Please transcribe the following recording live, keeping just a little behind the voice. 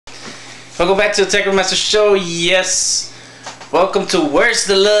Welcome back to the mnopxs2 show. Yes, welcome to Where's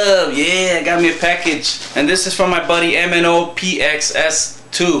the Love. Yeah, I got me a package, and this is from my buddy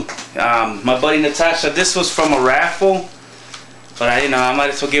mnopxs2. My buddy Natasha. This was from a raffle, but I might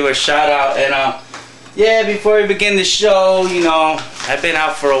as well give her a shout out. And yeah, before we begin the show, I've been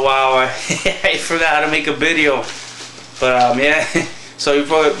out for a while. I forgot how to make a video, but yeah. So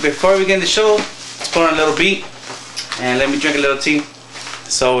before we begin the show, let's put on a little beat and let me drink a little tea.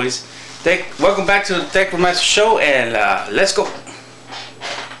 As always, welcome back to the mnopxs2 show, and let's go.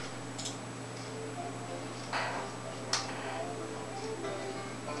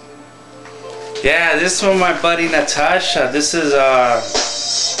 Yeah, this is from my buddy Natasha. This was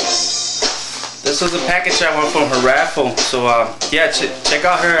a package I won from her raffle. So yeah, check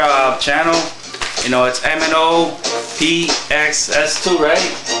out her channel. It's mnopxs2, right?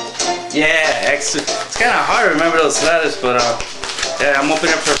 Yeah, X2. It's kind of hard to remember those letters, but yeah, I'm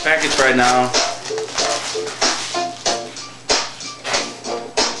opening up her package right now.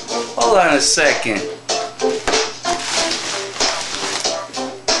 Hold on a second.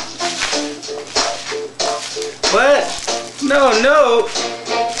 What? No.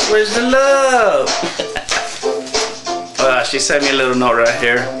 Where's the love? She sent me a little note right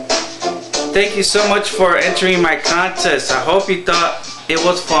here. Thank you so much for entering my contest. I hope you thought it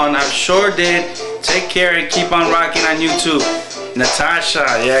was fun. I sure did. Take care and keep on rocking on YouTube. Natasha.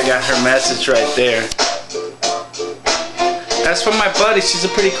 Yeah, I got her message right there. That's from my buddy. She's a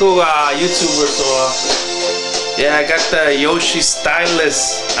pretty cool YouTuber. So yeah, I got the Yoshi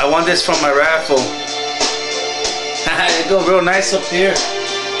Stylus. I won this from my raffle. It goes real nice up here.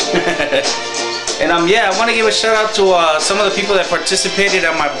 And yeah, I want to give a shout out to some of the people that participated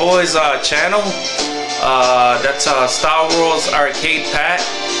on my boy's channel. That's Star Wars Arcade Pat.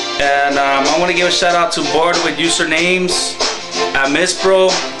 And I want to give a shout out to Board with Usernames, Miss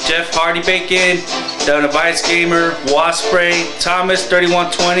Bro, Jeff Hardy Bacon, The Vice Gamer, Waspray, Thomas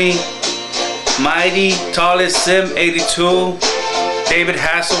 3120, Mighty, Tallest Sim 82, David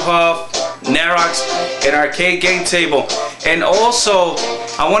Hasselhoff, Nerox, and Arcade Game Table. And also,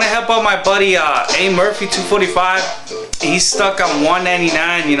 I want to help out my buddy A Murphy 245. He's stuck on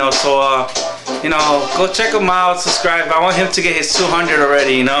 $1.99, so go check him out, subscribe. I want him to get his 200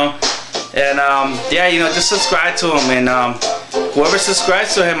 already, and yeah, just subscribe to him, and whoever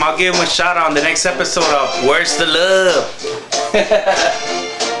subscribes to him, I'll give him a shout out on the next episode of Where's the Love.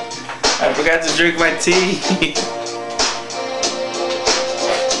 I forgot to drink my tea.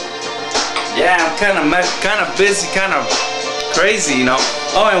 Yeah, I'm kind of busy, kind of crazy,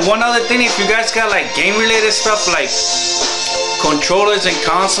 Oh, and one other thing, if you guys got like game related stuff like controllers and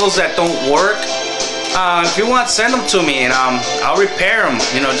consoles that don't work, if you want, send them to me, and I'll repair them,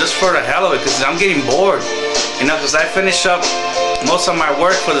 just for the hell of it, because I'm getting bored, because I finish up most of my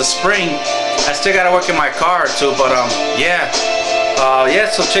work for the spring. I still gotta work in my car too, but yeah,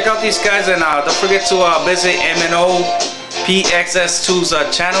 so check out these guys, and don't forget to visit mnopxs2's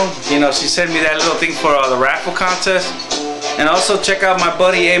channel. She sent me that little thing for the raffle contest. And also check out my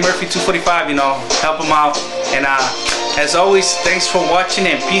buddy A Murphy 245, help him out. And as always, thanks for watching,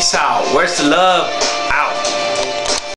 and peace out. Where's the love? Out.